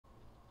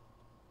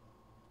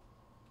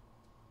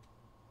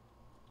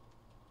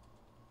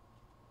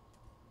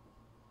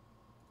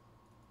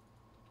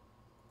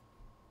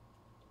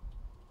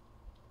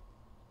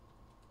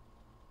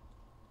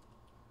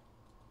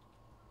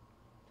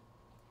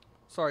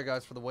Sorry,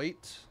 guys, for the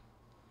wait.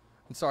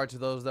 And sorry to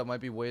those that might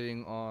be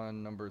waiting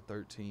on number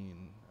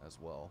 13 as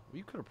well.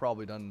 We could have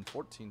probably done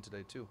 14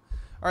 today, too.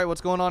 All right,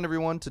 what's going on,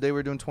 everyone? Today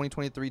we're doing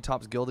 2023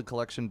 Topps Gilded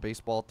Collection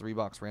Baseball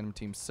 3-box Random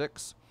Team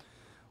 6.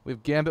 We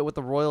have Gambit with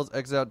the Royals,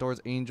 Exit Outdoors,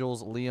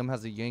 Angels. Liam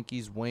has the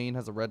Yankees. Wayne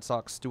has the Red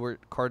Sox.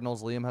 Stewart,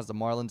 Cardinals. Liam has the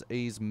Marlins,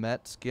 A's,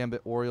 Mets. Gambit,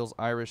 Orioles,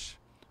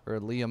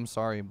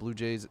 Liam, Blue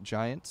Jays,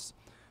 Giants.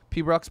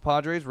 P. Brooks,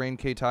 Padres. Rain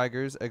K.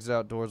 Tigers. Exit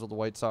Outdoors with the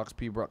White Sox.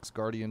 P. Brooks,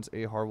 Guardians.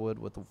 A. Harwood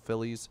with the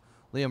Phillies.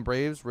 Liam,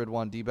 Braves.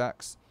 Ridwan,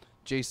 D-backs.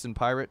 Jason,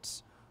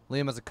 Pirates.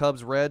 Liam has the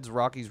Cubs, Reds,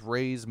 Rockies,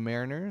 Rays,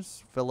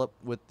 Mariners. Philip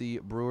with the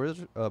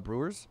Brewers.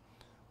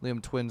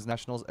 Liam, Twins,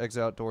 Nationals.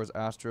 Exit Outdoors,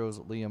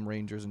 Astros. Liam,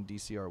 Rangers, and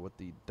DCR with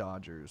the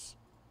Dodgers.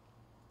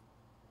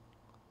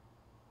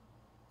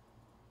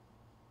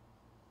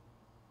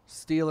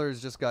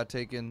 Steelers just got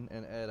taken,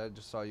 and Ed, I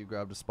just saw you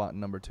grabbed a spot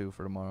in number 2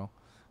 for tomorrow.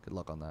 Good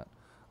luck on that.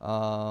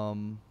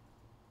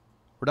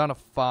 We're down to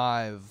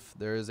 5.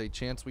 There is a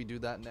chance we do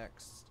that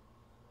next.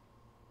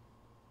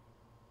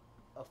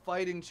 A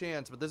fighting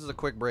chance, but this is a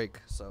quick break,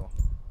 so.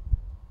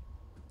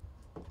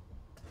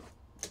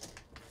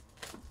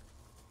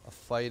 A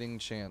fighting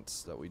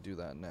chance that we do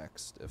that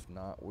next. If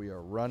not, we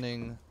are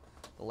running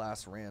the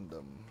last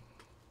random.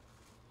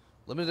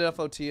 Limited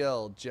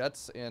FOTL,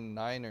 Jets and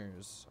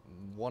Niners.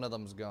 One of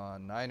them's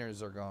gone.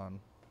 Niners are gone.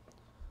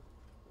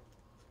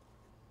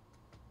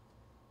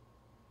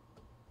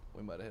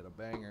 We might have hit a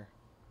banger.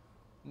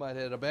 Might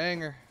hit a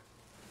banger.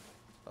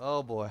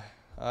 Oh boy.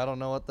 I don't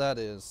know what that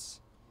is.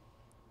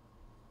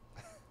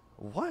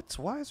 What?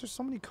 Why is there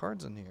so many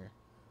cards in here?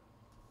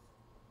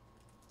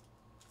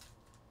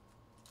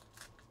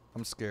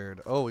 I'm scared.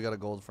 Oh, we got a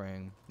gold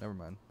frame. Never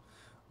mind.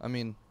 I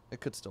mean,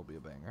 it could still be a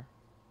banger.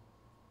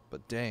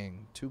 But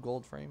dang, 2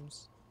 gold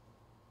frames?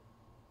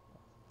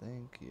 I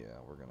think, yeah,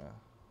 we're gonna...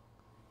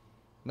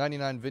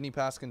 99 Vinny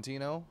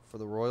Pasquantino for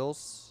the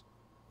Royals.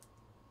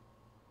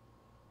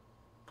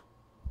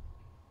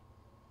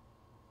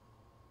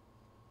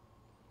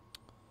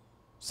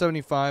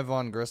 $75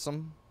 Von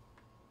Grissom.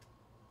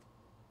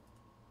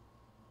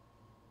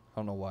 I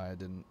don't know why I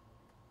didn't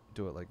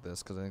do it like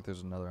this, because I think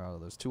there's another auto.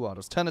 There's 2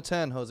 autos. 10 of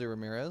 10, Jose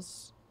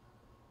Ramirez.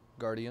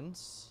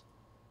 Guardians.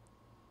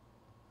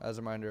 As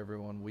a reminder,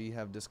 everyone, we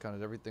have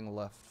discounted everything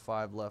left.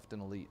 5 left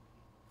in Elite.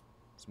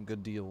 Some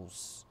good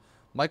deals.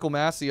 Michael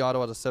Massey,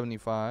 auto out of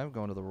 75,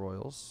 going to the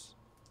Royals.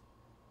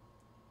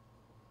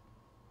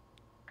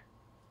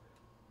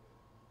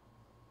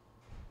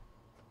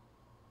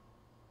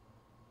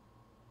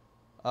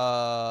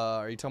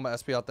 Are you talking about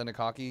SP Authentic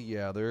Hockey?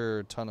 Yeah, there are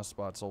a ton of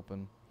spots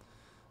open.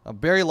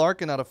 Barry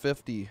Larkin out of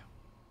 50.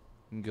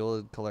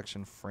 Gilded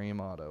Collection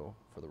frame auto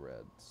for the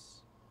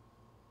Reds.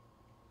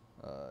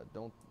 Oh,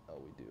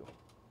 we do.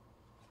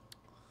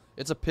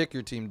 It's a pick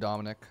your team,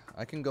 Dominic.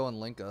 I can go and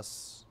link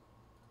us.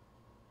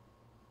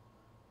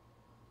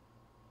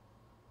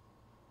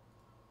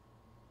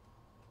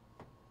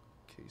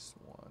 Case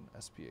 1.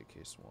 SPA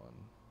Case 1.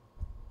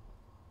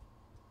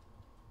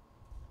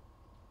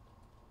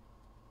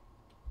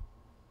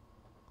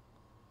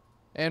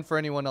 And for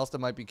anyone else that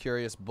might be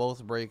curious,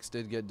 both breaks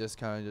did get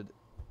discounted.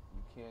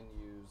 You can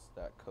use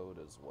that code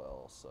as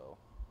well. So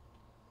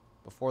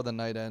before the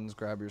night ends,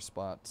 grab your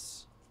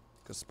spots.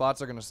 Because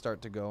spots are going to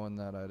start to go in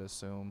that, I'd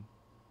assume.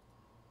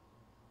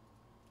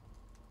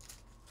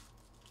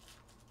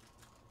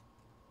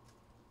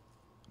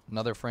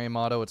 Another frame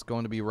auto. It's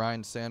going to be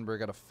Ryan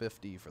Sandberg out of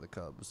 50 for the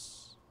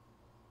Cubs.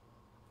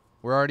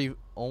 We're already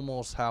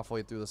almost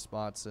halfway through the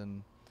spots,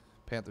 and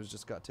Panthers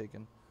just got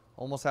taken.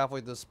 Almost halfway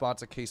through the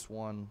spots at Case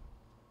 1.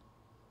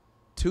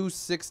 2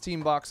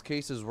 16-box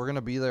cases. We're going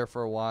to be there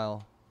for a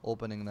while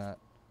opening that.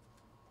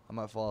 I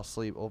might fall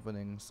asleep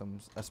opening some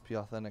SP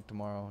Authentic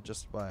tomorrow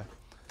just by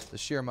the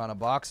sheer amount of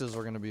boxes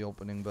we're going to be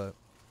opening. But,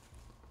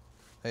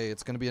 hey,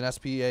 it's going to be an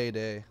SPA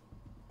day.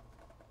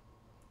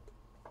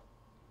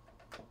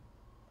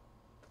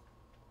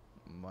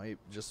 Might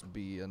just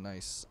be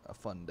a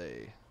fun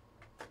day.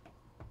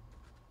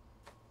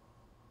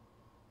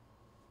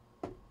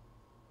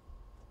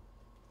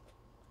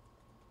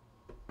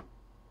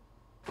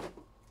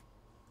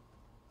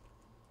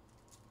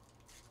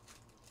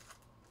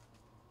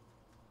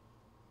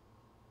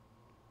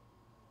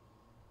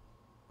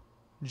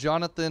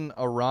 Jonathan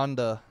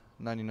Aranda,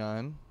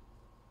 99.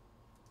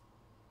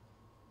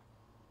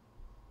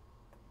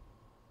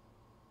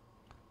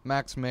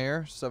 Max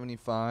Mayer,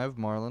 75,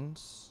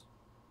 Marlins.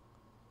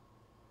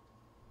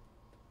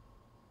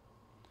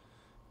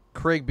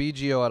 Craig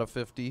Biggio out of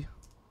 50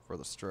 for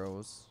the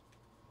Stros.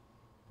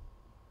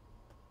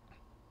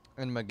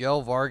 And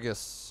Miguel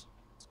Vargas.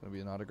 It's going to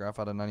be an autograph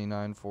out of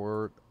 99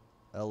 for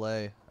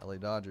LA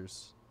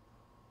Dodgers.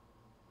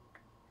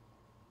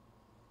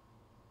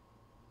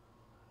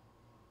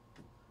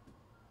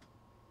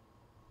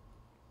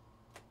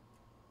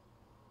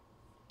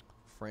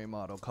 Frame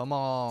auto. Come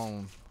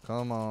on.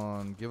 Come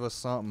on. Give us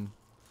something.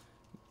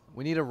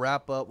 We need to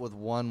wrap up with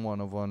one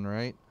of one,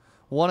 right?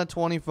 1 of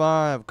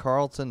 25,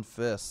 Carlton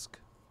Fisk.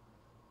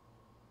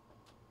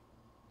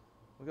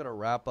 We got to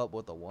wrap up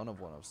with a 1 of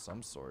 1 of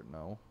some sort,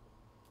 no?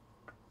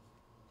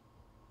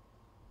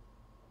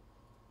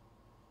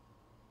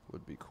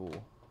 would be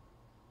cool.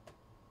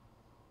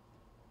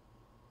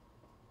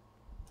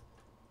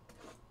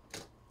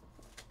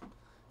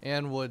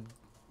 And would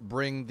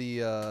bring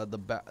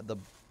the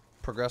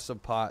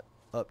progressive pot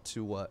up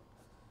to what?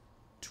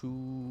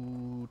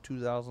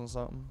 2000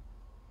 something?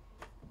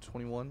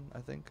 21, I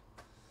think.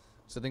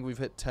 So I think we've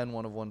hit 10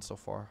 one of one so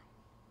far.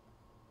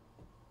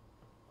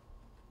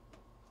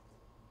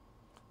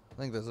 I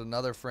think there's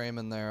another frame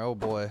in there. Oh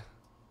boy.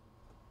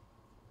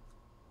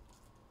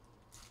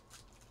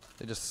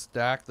 They just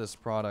stacked this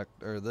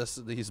product, or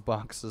these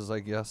boxes, I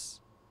guess.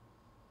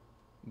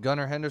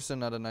 Gunnar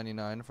Henderson out of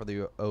 99 for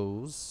the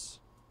O's.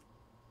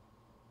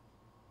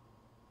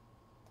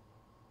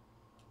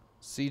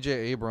 CJ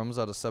Abrams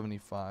out of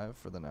 75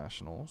 for the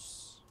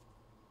Nationals.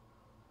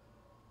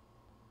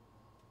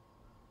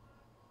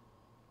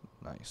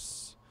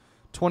 Nice.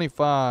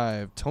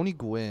 25, Tony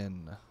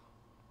Gwynn.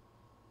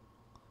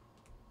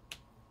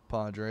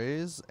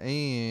 Padres.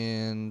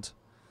 And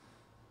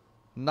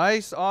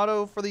nice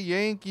auto for the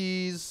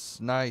Yankees.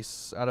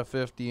 Nice. Out of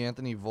 50,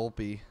 Anthony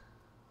Volpe.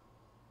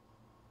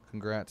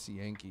 Congrats,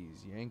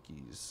 Yankees.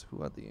 Yankees.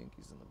 Who had the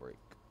Yankees in the break?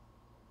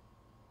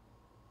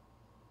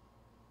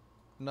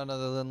 None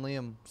other than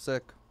Liam.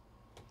 Sick.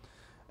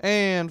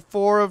 And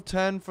 4 of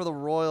 10 for the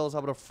Royals. How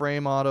about a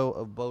frame auto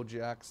of Bo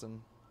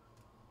Jackson?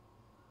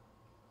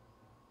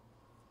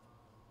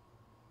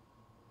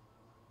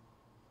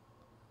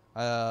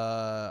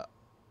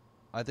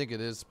 I think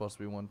it is supposed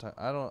to be one time.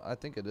 I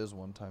think it is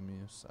one time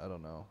use. I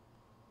don't know.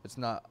 It's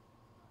not.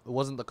 It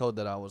wasn't the code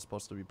that I was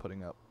supposed to be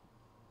putting up.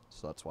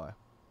 So that's why.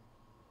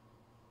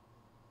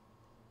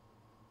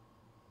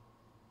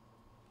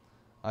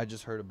 I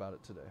just heard about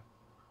it today.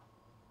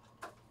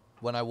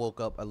 When I woke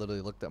up, I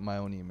literally looked at my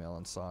own email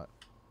and saw it.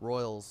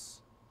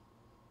 Royals.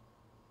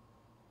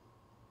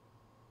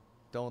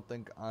 Don't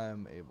think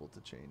I'm able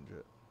to change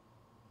it.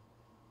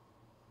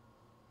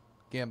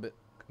 Gambit.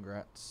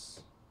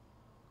 Congrats.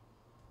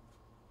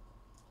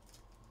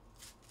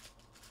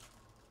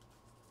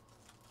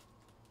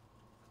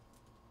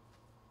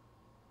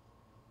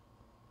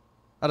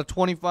 Out of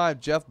 25,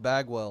 Jeff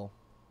Bagwell.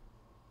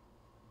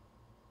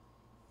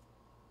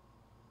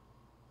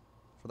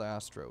 For the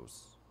Astros.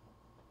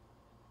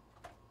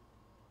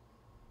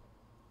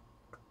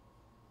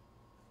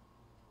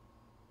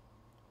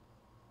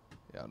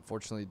 Yeah,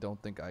 unfortunately,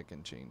 don't think I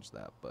can change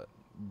that, but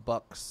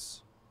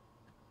Bucks.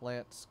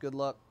 Lance, good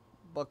luck.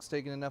 Bucks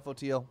taking an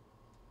FOTL.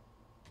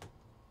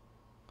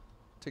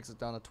 Takes it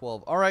down to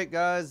 12. All right,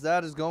 guys,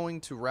 that is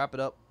going to wrap it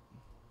up.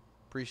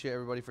 Appreciate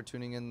everybody for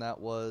tuning in. That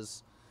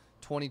was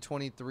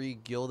 2023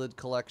 Gilded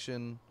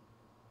Collection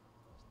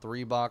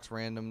 3-box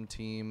random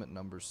team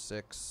number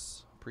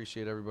 6.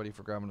 Appreciate everybody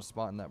for grabbing a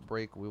spot in that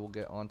break. We will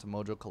get on to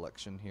Mojo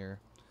Collection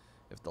here.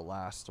 If the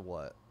last,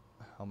 what?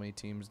 How many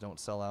teams don't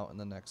sell out in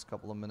the next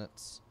couple of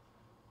minutes?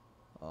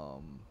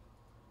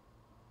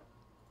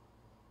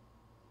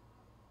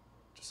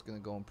 Just going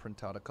to go and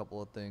print out a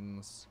couple of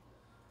things.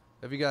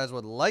 If you guys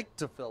would like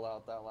to fill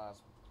out that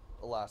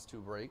last 2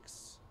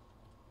 breaks,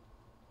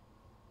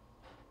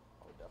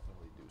 I would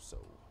definitely do so.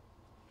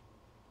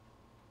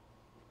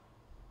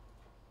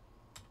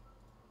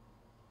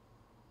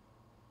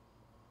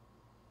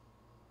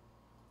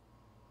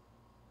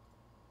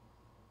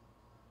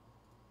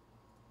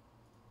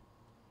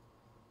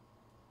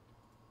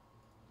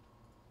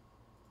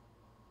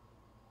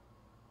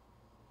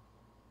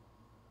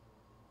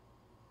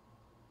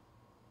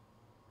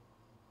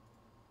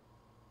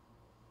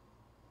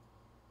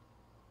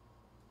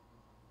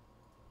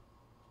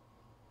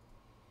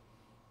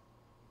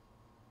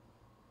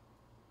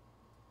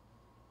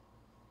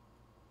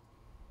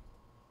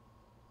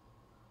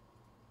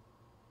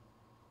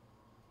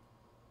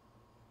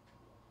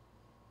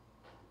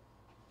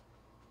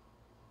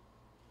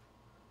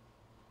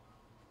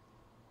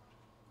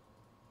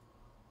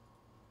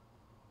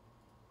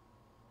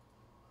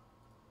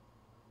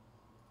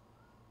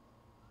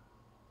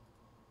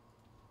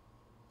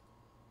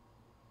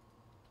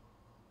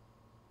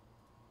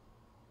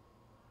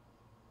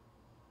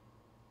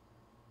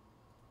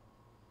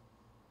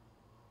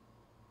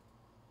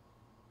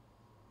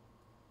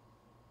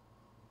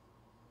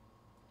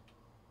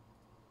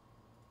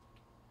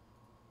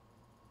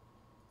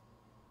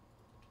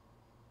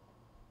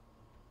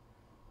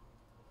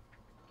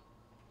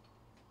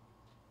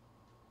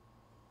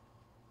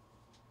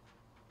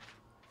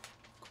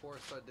 Of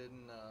course, I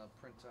didn't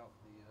print out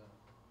the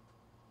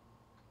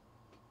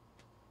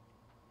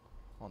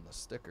on the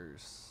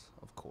stickers.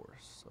 Of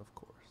course, of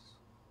course.